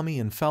 Nanami,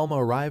 and Falma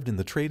arrived in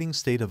the trading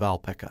state of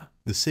Alpaca.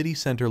 The city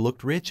center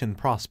looked rich and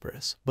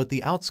prosperous, but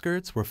the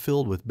outskirts were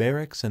filled with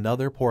barracks and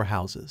other poor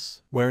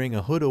houses. Wearing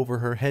a hood over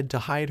her head to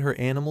hide her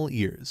animal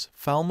ears,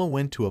 Falma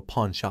went to a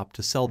pawn shop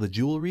to sell the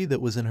jewelry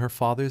that was in her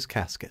father's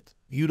casket.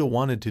 Yuta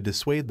wanted to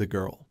dissuade the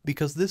girl,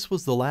 because this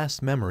was the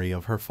last memory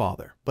of her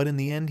father, but in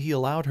the end he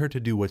allowed her to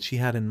do what she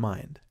had in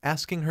mind,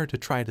 asking her to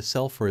try to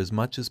sell for as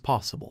much as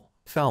possible.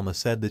 Falma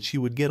said that she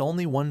would get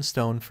only one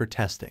stone for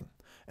testing,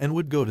 and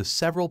would go to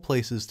several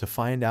places to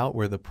find out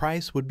where the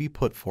price would be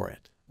put for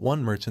it.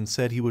 One merchant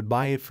said he would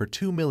buy it for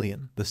 2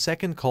 million, the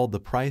second called the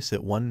price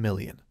at 1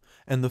 million,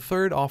 and the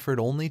third offered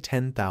only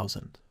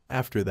 10,000.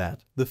 After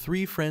that, the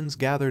three friends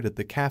gathered at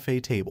the cafe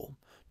table,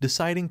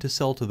 deciding to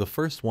sell to the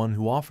first one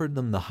who offered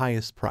them the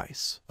highest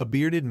price. A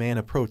bearded man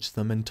approached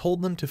them and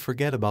told them to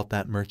forget about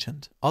that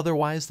merchant,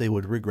 otherwise they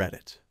would regret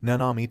it.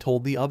 Nanami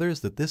told the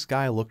others that this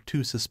guy looked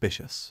too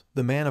suspicious.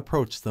 The man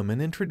approached them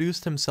and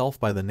introduced himself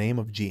by the name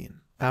of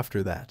Jean.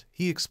 After that,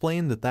 he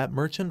explained that that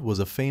merchant was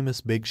a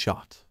famous big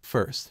shot.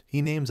 First,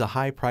 he names a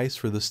high price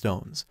for the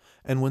stones,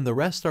 and when the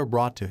rest are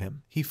brought to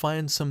him, he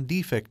finds some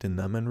defect in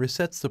them and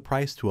resets the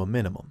price to a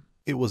minimum.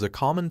 It was a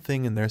common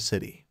thing in their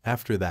city.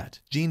 After that,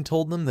 Jean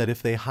told them that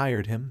if they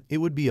hired him, it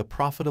would be a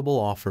profitable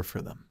offer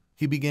for them.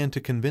 He began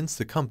to convince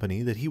the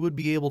company that he would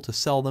be able to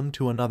sell them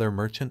to another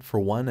merchant for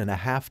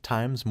 1.5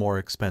 times more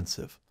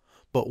expensive,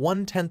 but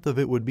 1/10 of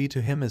it would be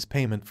to him as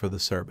payment for the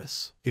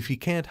service. If he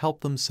can't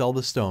help them sell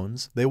the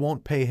stones, they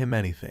won't pay him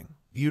anything.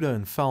 Yuta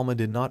and Falma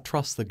did not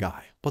trust the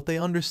guy, but they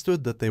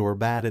understood that they were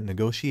bad at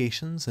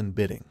negotiations and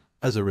bidding.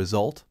 As a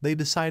result, they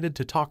decided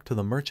to talk to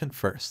the merchant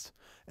first,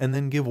 and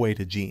then give way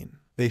to Jean.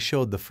 They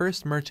showed the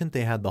first merchant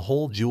they had the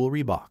whole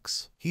jewelry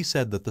box. He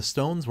said that the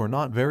stones were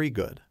not very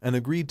good, and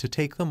agreed to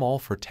take them all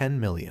for 10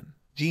 million.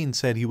 Jean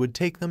said he would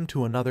take them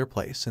to another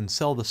place and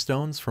sell the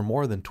stones for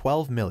more than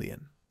 12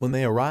 million. When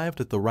they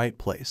arrived at the right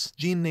place,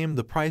 Jean named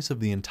the price of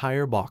the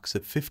entire box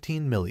at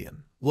 15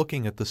 million.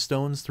 Looking at the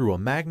stones through a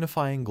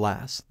magnifying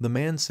glass, the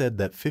man said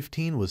that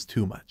 15 was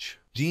too much.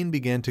 Jean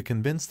began to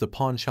convince the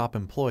pawn shop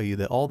employee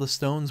that all the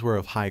stones were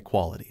of high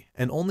quality,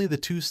 and only the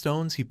 2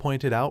 stones he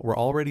pointed out were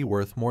already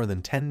worth more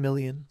than 10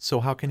 million, so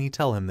how can he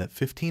tell him that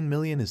 15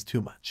 million is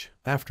too much?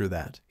 After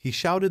that, he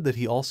shouted that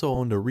he also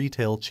owned a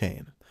retail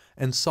chain,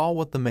 and saw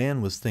what the man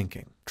was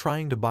thinking,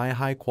 trying to buy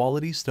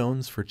high-quality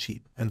stones for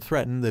cheap, and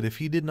threatened that if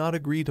he did not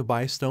agree to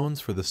buy stones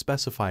for the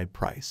specified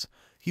price,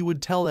 he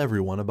would tell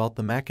everyone about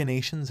the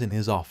machinations in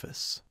his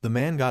office. The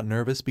man got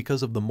nervous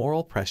because of the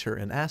moral pressure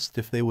and asked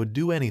if they would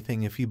do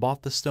anything if he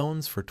bought the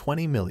stones for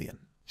 20 million.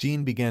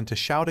 Jean began to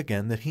shout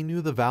again that he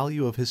knew the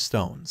value of his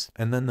stones,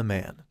 and then the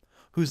man,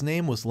 whose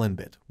name was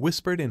Linbit,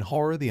 whispered in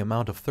horror the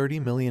amount of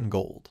 30 million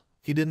gold.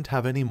 He didn't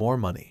have any more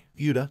money.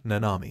 Yuta,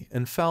 Nanami,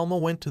 and Falma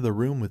went to the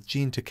room with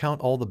Jean to count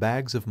all the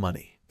bags of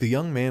money. The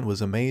young man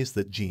was amazed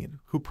that Jean,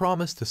 who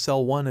promised to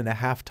sell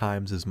 1.5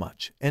 times as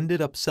much,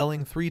 ended up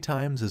selling 3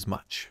 times as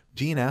much.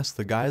 Jean asked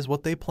the guys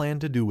what they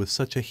planned to do with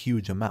such a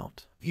huge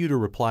amount. Yuta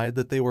replied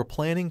that they were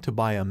planning to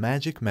buy a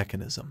magic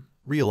mechanism.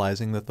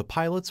 Realizing that the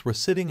pilots were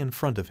sitting in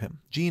front of him,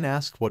 Jean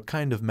asked what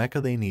kind of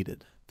mecha they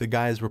needed. The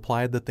guys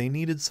replied that they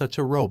needed such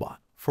a robot,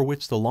 for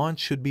which the launch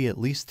should be at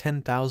least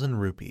 10,000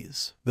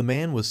 rupees. The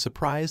man was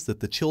surprised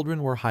that the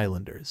children were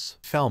Highlanders.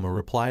 Falma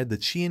replied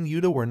that she and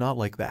Yuta were not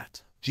like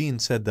that. Jean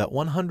said that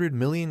 100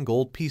 million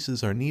gold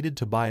pieces are needed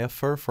to buy a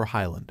fur for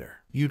Highlander.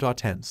 Yuta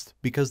tensed,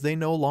 because they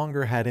no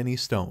longer had any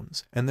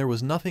stones, and there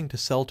was nothing to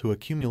sell to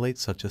accumulate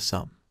such a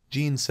sum.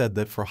 Jean said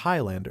that for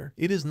Highlander,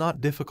 it is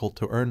not difficult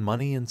to earn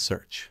money and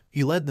search.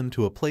 He led them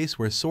to a place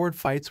where sword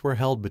fights were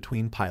held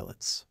between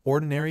pilots.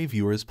 Ordinary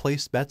viewers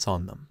placed bets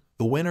on them.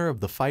 The winner of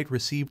the fight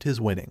received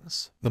his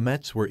winnings. The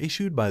mechs were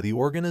issued by the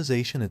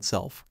organization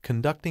itself,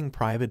 conducting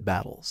private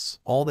battles.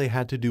 All they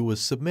had to do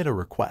was submit a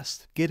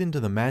request, get into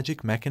the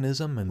magic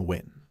mechanism, and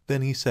win.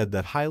 Then he said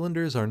that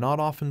Highlanders are not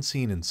often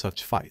seen in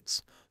such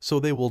fights, so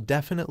they will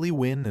definitely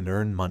win and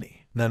earn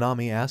money.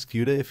 Nanami asked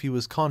Yuta if he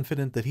was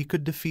confident that he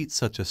could defeat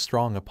such a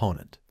strong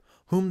opponent,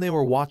 whom they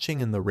were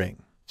watching in the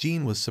ring.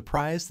 Jean was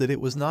surprised that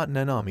it was not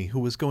Nanami who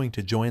was going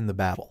to join the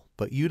battle,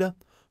 but Yuta,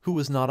 who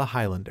was not a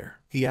Highlander.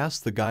 He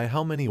asked the guy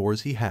how many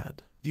oars he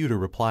had. Yuta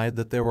replied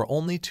that there were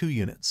only 2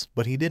 units,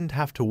 but he didn't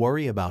have to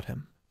worry about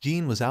him.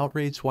 Jin was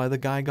outraged why the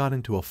guy got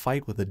into a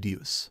fight with a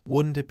deuce.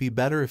 Wouldn't it be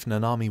better if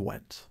Nanami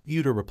went?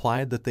 Yuta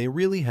replied that they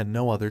really had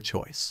no other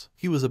choice.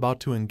 He was about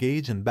to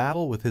engage in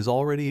battle with his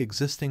already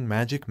existing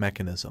magic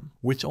mechanism,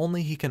 which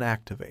only he can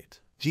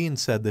activate. Jin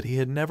said that he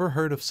had never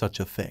heard of such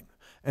a thing,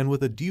 and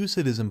with a deuce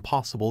it is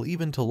impossible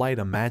even to light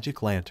a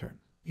magic lantern.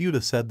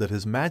 Yuta said that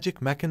his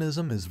magic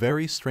mechanism is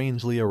very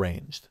strangely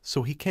arranged,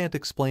 so he can't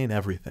explain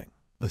everything.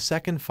 The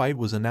second fight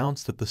was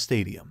announced at the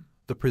stadium.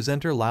 The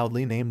presenter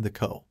loudly named the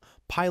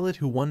co-pilot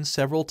who won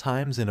several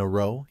times in a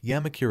row,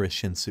 Yamakura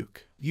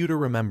Shinsuke. Yuta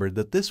remembered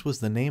that this was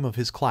the name of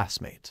his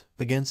classmate.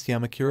 Against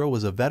Yamakura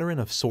was a veteran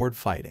of sword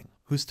fighting,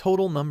 whose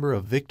total number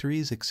of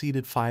victories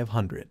exceeded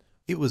 500.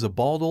 It was a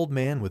bald old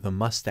man with a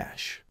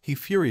mustache. He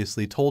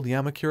furiously told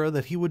Yamakura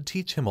that he would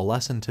teach him a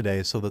lesson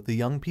today so that the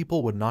young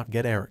people would not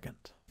get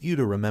arrogant.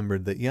 Yuta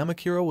remembered that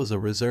Yamakura was a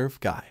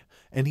reserved guy,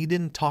 and he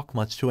didn't talk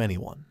much to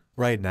anyone.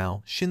 Right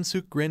now,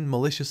 Shinsuke grinned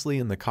maliciously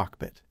in the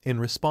cockpit, in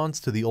response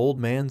to the old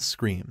man's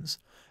screams,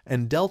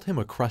 and dealt him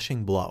a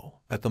crushing blow.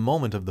 At the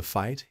moment of the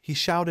fight, he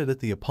shouted at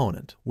the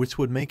opponent, which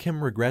would make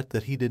him regret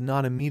that he did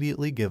not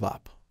immediately give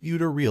up.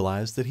 Yuta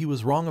realized that he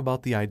was wrong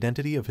about the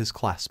identity of his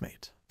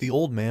classmate. The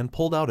old man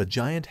pulled out a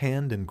giant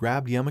hand and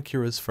grabbed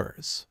Yamakura's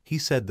furs. He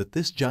said that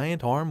this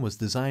giant arm was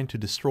designed to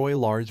destroy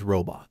large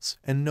robots,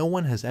 and no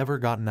one has ever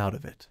gotten out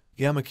of it.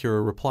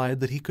 Yamakura replied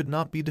that he could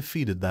not be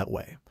defeated that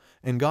way,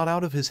 and got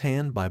out of his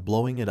hand by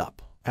blowing it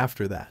up.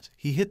 After that,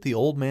 he hit the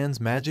old man's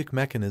magic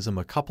mechanism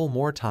a couple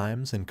more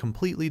times and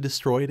completely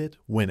destroyed it,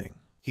 winning.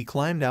 He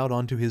climbed out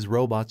onto his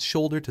robot's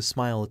shoulder to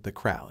smile at the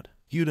crowd.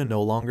 Yuta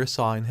no longer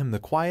saw in him the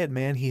quiet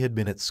man he had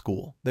been at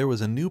school. There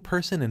was a new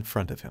person in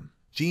front of him.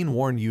 Jin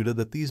warned Yuta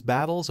that these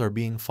battles are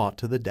being fought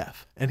to the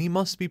death, and he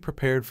must be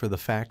prepared for the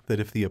fact that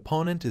if the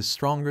opponent is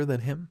stronger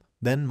than him,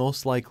 then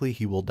most likely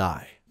he will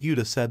die.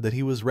 Yuta said that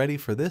he was ready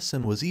for this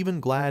and was even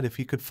glad if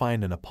he could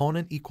find an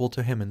opponent equal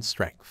to him in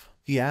strength.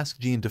 He asked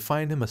Jin to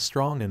find him a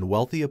strong and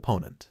wealthy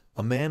opponent.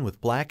 A man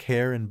with black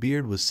hair and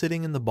beard was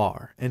sitting in the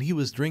bar, and he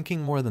was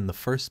drinking more than the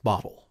first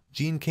bottle.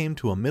 Jin came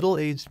to a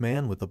middle-aged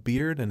man with a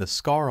beard and a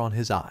scar on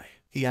his eye.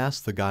 He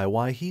asked the guy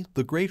why he,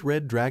 the great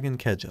red dragon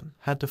Kejin,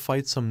 had to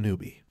fight some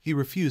newbie. He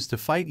refused to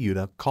fight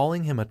Yuta,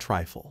 calling him a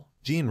trifle.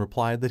 Jin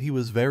replied that he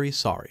was very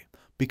sorry,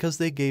 because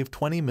they gave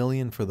 20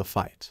 million for the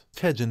fight.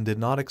 Kejin did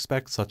not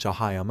expect such a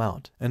high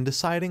amount, and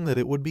deciding that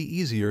it would be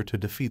easier to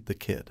defeat the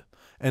kid,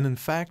 and in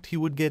fact he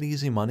would get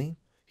easy money,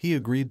 he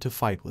agreed to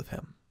fight with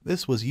him.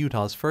 This was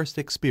Yuta's first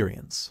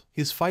experience.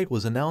 His fight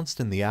was announced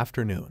in the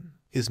afternoon.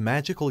 His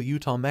magical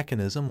Yuta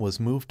mechanism was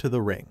moved to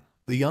the ring.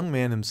 The young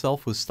man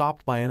himself was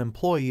stopped by an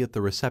employee at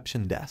the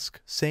reception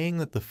desk, saying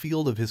that the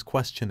field of his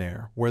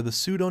questionnaire, where the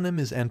pseudonym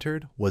is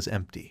entered, was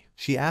empty.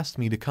 She asked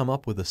me to come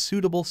up with a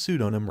suitable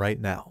pseudonym right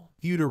now.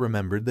 Yuta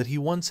remembered that he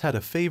once had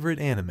a favorite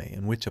anime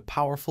in which a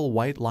powerful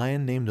white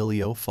lion named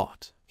Leo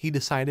fought. He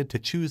decided to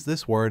choose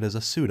this word as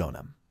a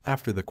pseudonym.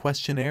 After the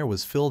questionnaire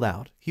was filled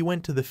out, he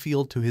went to the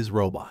field to his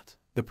robot.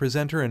 The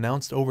presenter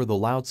announced over the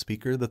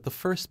loudspeaker that the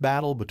first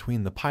battle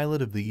between the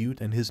pilot of the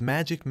Ute and his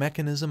magic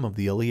mechanism of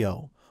the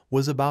Leo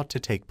was about to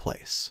take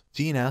place.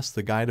 Jin asked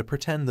the guy to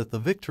pretend that the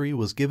victory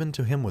was given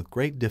to him with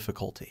great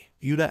difficulty.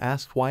 Yuta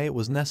asked why it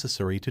was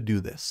necessary to do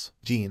this.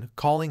 Jin,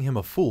 calling him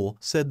a fool,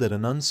 said that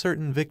an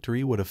uncertain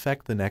victory would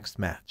affect the next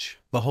match.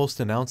 The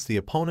host announced the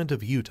opponent of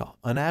Yuta,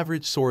 an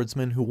average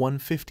swordsman who won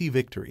 50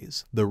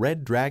 victories, the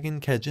Red Dragon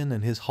Kejin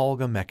and his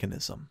Holga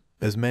mechanism.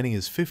 As many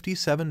as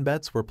 57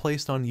 bets were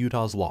placed on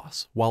Yuta's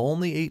loss, while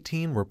only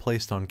 18 were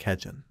placed on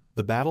Kejin.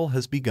 The battle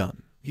has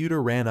begun.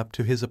 Yuta ran up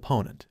to his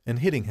opponent, and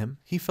hitting him,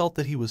 he felt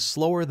that he was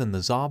slower than the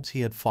Zobs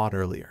he had fought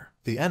earlier.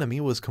 The enemy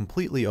was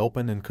completely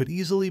open and could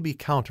easily be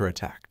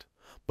counterattacked,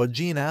 but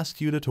Jin asked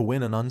Yuta to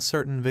win an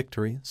uncertain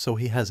victory, so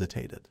he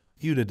hesitated.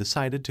 Yuta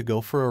decided to go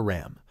for a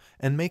ram,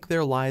 and make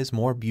their lives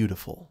more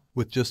beautiful.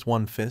 With just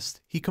one fist,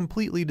 he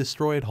completely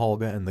destroyed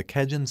Holga and the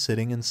Kejin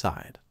sitting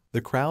inside. The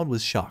crowd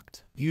was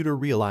shocked. Yuta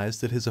realized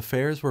that his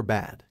affairs were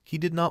bad. He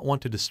did not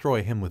want to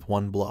destroy him with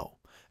one blow,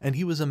 and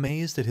he was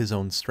amazed at his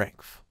own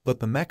strength. But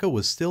the mecha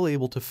was still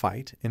able to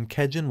fight, and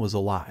Kejin was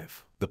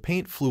alive. The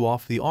paint flew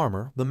off the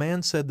armor. The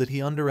man said that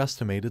he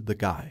underestimated the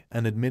guy,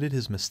 and admitted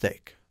his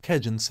mistake.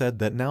 Kejin said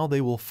that now they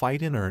will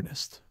fight in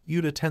earnest.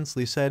 Yuta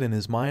tensely said in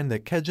his mind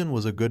that Kejin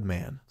was a good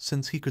man,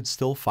 since he could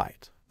still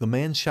fight. The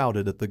man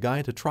shouted at the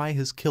guy to try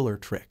his killer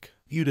trick.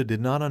 Yuta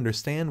did not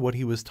understand what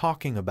he was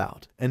talking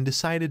about, and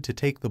decided to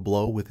take the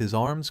blow with his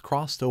arms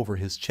crossed over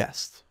his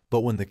chest. But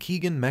when the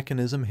Keegan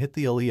mechanism hit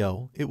the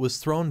Leo, it was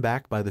thrown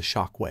back by the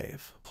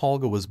shockwave.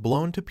 Holga was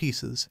blown to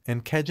pieces,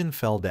 and Kejin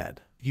fell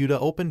dead. Yuta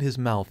opened his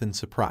mouth in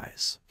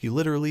surprise. He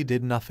literally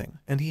did nothing,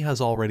 and he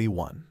has already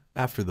won.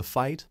 After the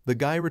fight, the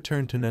guy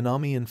returned to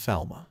Nanami and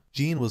Falma.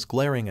 Jin was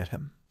glaring at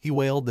him. He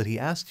wailed that he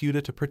asked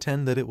Yuta to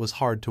pretend that it was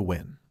hard to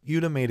win.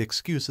 Yuta made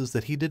excuses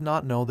that he did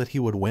not know that he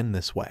would win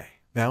this way.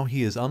 Now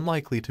he is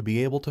unlikely to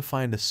be able to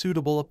find a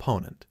suitable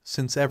opponent,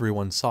 since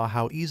everyone saw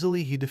how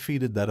easily he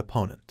defeated that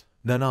opponent.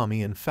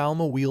 Nanami and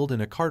Falma wheeled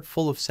in a cart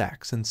full of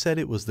sacks and said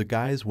it was the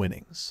guy's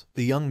winnings.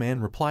 The young man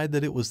replied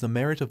that it was the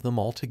merit of them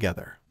all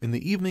together. In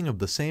the evening of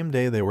the same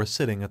day they were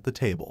sitting at the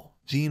table.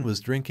 Jin was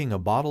drinking a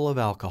bottle of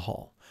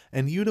alcohol,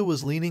 and Yuta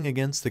was leaning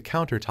against the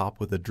countertop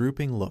with a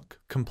drooping look,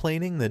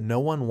 complaining that no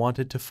one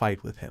wanted to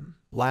fight with him.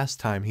 Last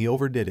time he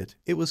overdid it,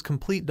 it was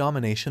complete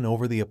domination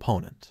over the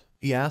opponent.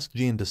 He asked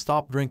Jin to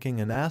stop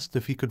drinking and asked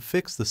if he could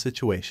fix the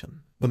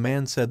situation. The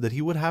man said that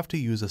he would have to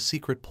use a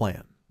secret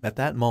plan. At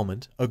that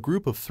moment, a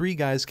group of 3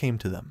 guys came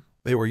to them.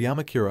 They were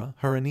Yamakura,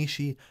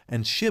 Haranishi,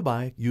 and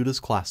Shibai, Yuta's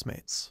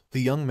classmates.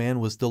 The young man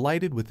was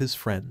delighted with his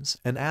friends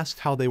and asked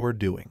how they were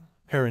doing.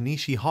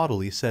 Haranishi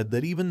haughtily said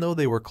that even though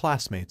they were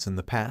classmates in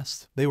the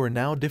past, they were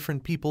now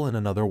different people in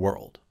another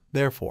world.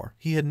 Therefore,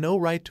 he had no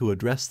right to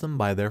address them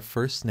by their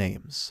first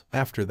names.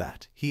 After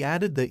that, he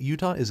added that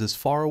Yuta is as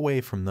far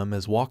away from them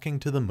as walking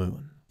to the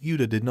moon.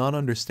 Yuta did not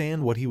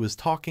understand what he was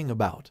talking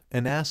about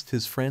and asked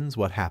his friends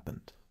what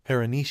happened.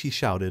 Haranishi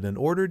shouted and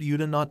ordered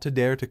Yuta not to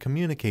dare to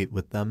communicate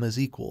with them as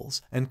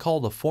equals and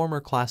called a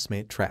former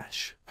classmate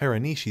trash.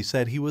 Haranishi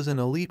said he was an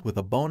elite with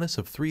a bonus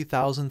of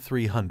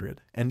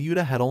 3,300 and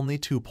Yuta had only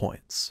 2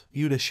 points.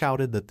 Yuta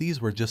shouted that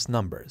these were just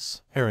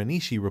numbers.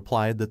 Haranishi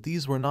replied that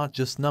these were not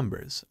just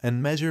numbers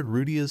and measured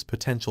Rudia's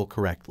potential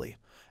correctly,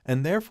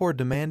 and therefore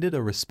demanded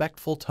a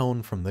respectful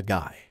tone from the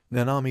guy.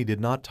 Nanami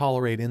did not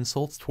tolerate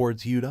insults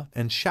towards Yuta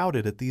and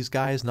shouted at these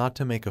guys not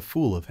to make a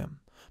fool of him,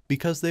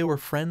 because they were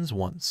friends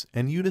once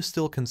and Yuta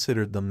still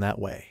considered them that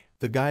way.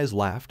 The guys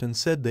laughed and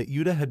said that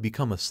Yuta had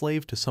become a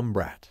slave to some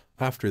brat.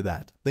 After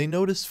that, they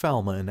noticed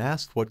Falma and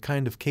asked what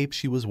kind of cape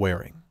she was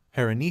wearing.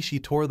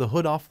 Haranishi tore the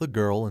hood off the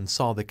girl and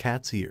saw the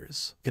cat's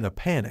ears. In a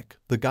panic,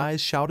 the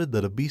guys shouted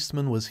that a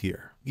beastman was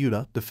here.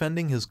 Yuta,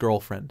 defending his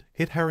girlfriend,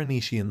 hit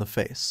Haranishi in the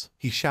face.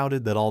 He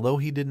shouted that although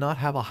he did not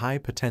have a high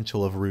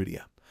potential of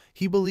Rudia,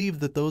 he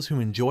believed that those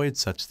who enjoyed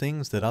such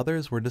things that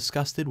others were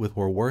disgusted with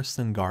were worse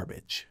than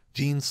garbage.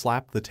 Jin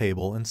slapped the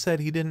table and said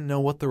he didn't know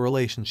what the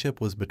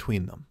relationship was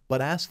between them,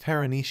 but asked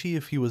Haranishi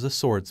if he was a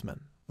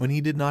swordsman. When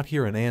he did not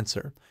hear an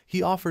answer,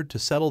 he offered to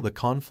settle the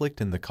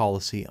conflict in the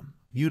Colosseum.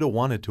 Yuta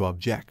wanted to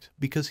object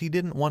because he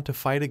didn't want to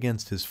fight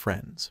against his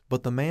friends,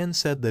 but the man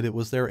said that it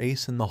was their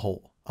ace in the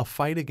hole, a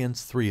fight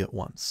against 3 at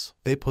once.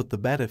 They put the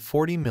bet at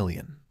 40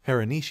 million.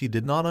 Haranishi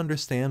did not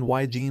understand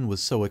why Jin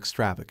was so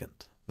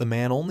extravagant. The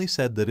man only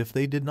said that if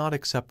they did not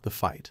accept the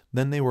fight,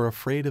 then they were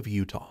afraid of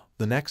Yuta.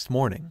 The next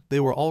morning, they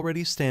were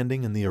already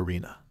standing in the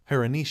arena.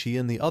 Haranishi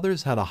and the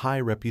others had a high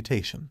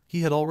reputation.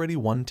 He had already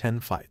won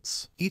 10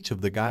 fights. Each of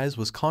the guys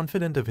was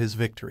confident of his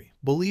victory,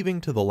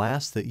 believing to the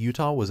last that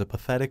Yuta was a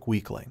pathetic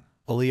weakling.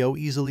 Leo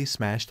easily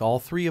smashed all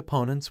 3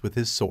 opponents with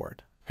his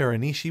sword.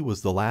 Haranishi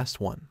was the last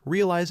one,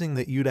 realizing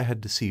that Yuta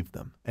had deceived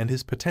them, and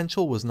his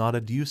potential was not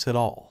a deuce at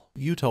all.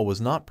 Yuta was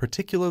not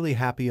particularly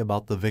happy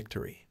about the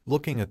victory.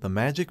 Looking at the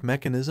magic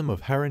mechanism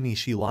of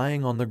Haranishi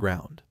lying on the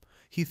ground,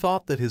 he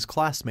thought that his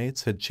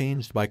classmates had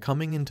changed by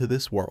coming into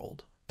this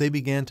world. They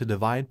began to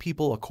divide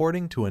people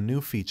according to a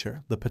new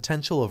feature, the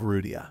potential of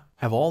Rudia.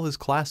 Have all his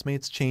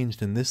classmates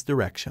changed in this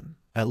direction?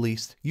 At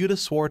least, Yuta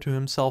swore to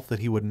himself that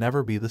he would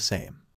never be the same.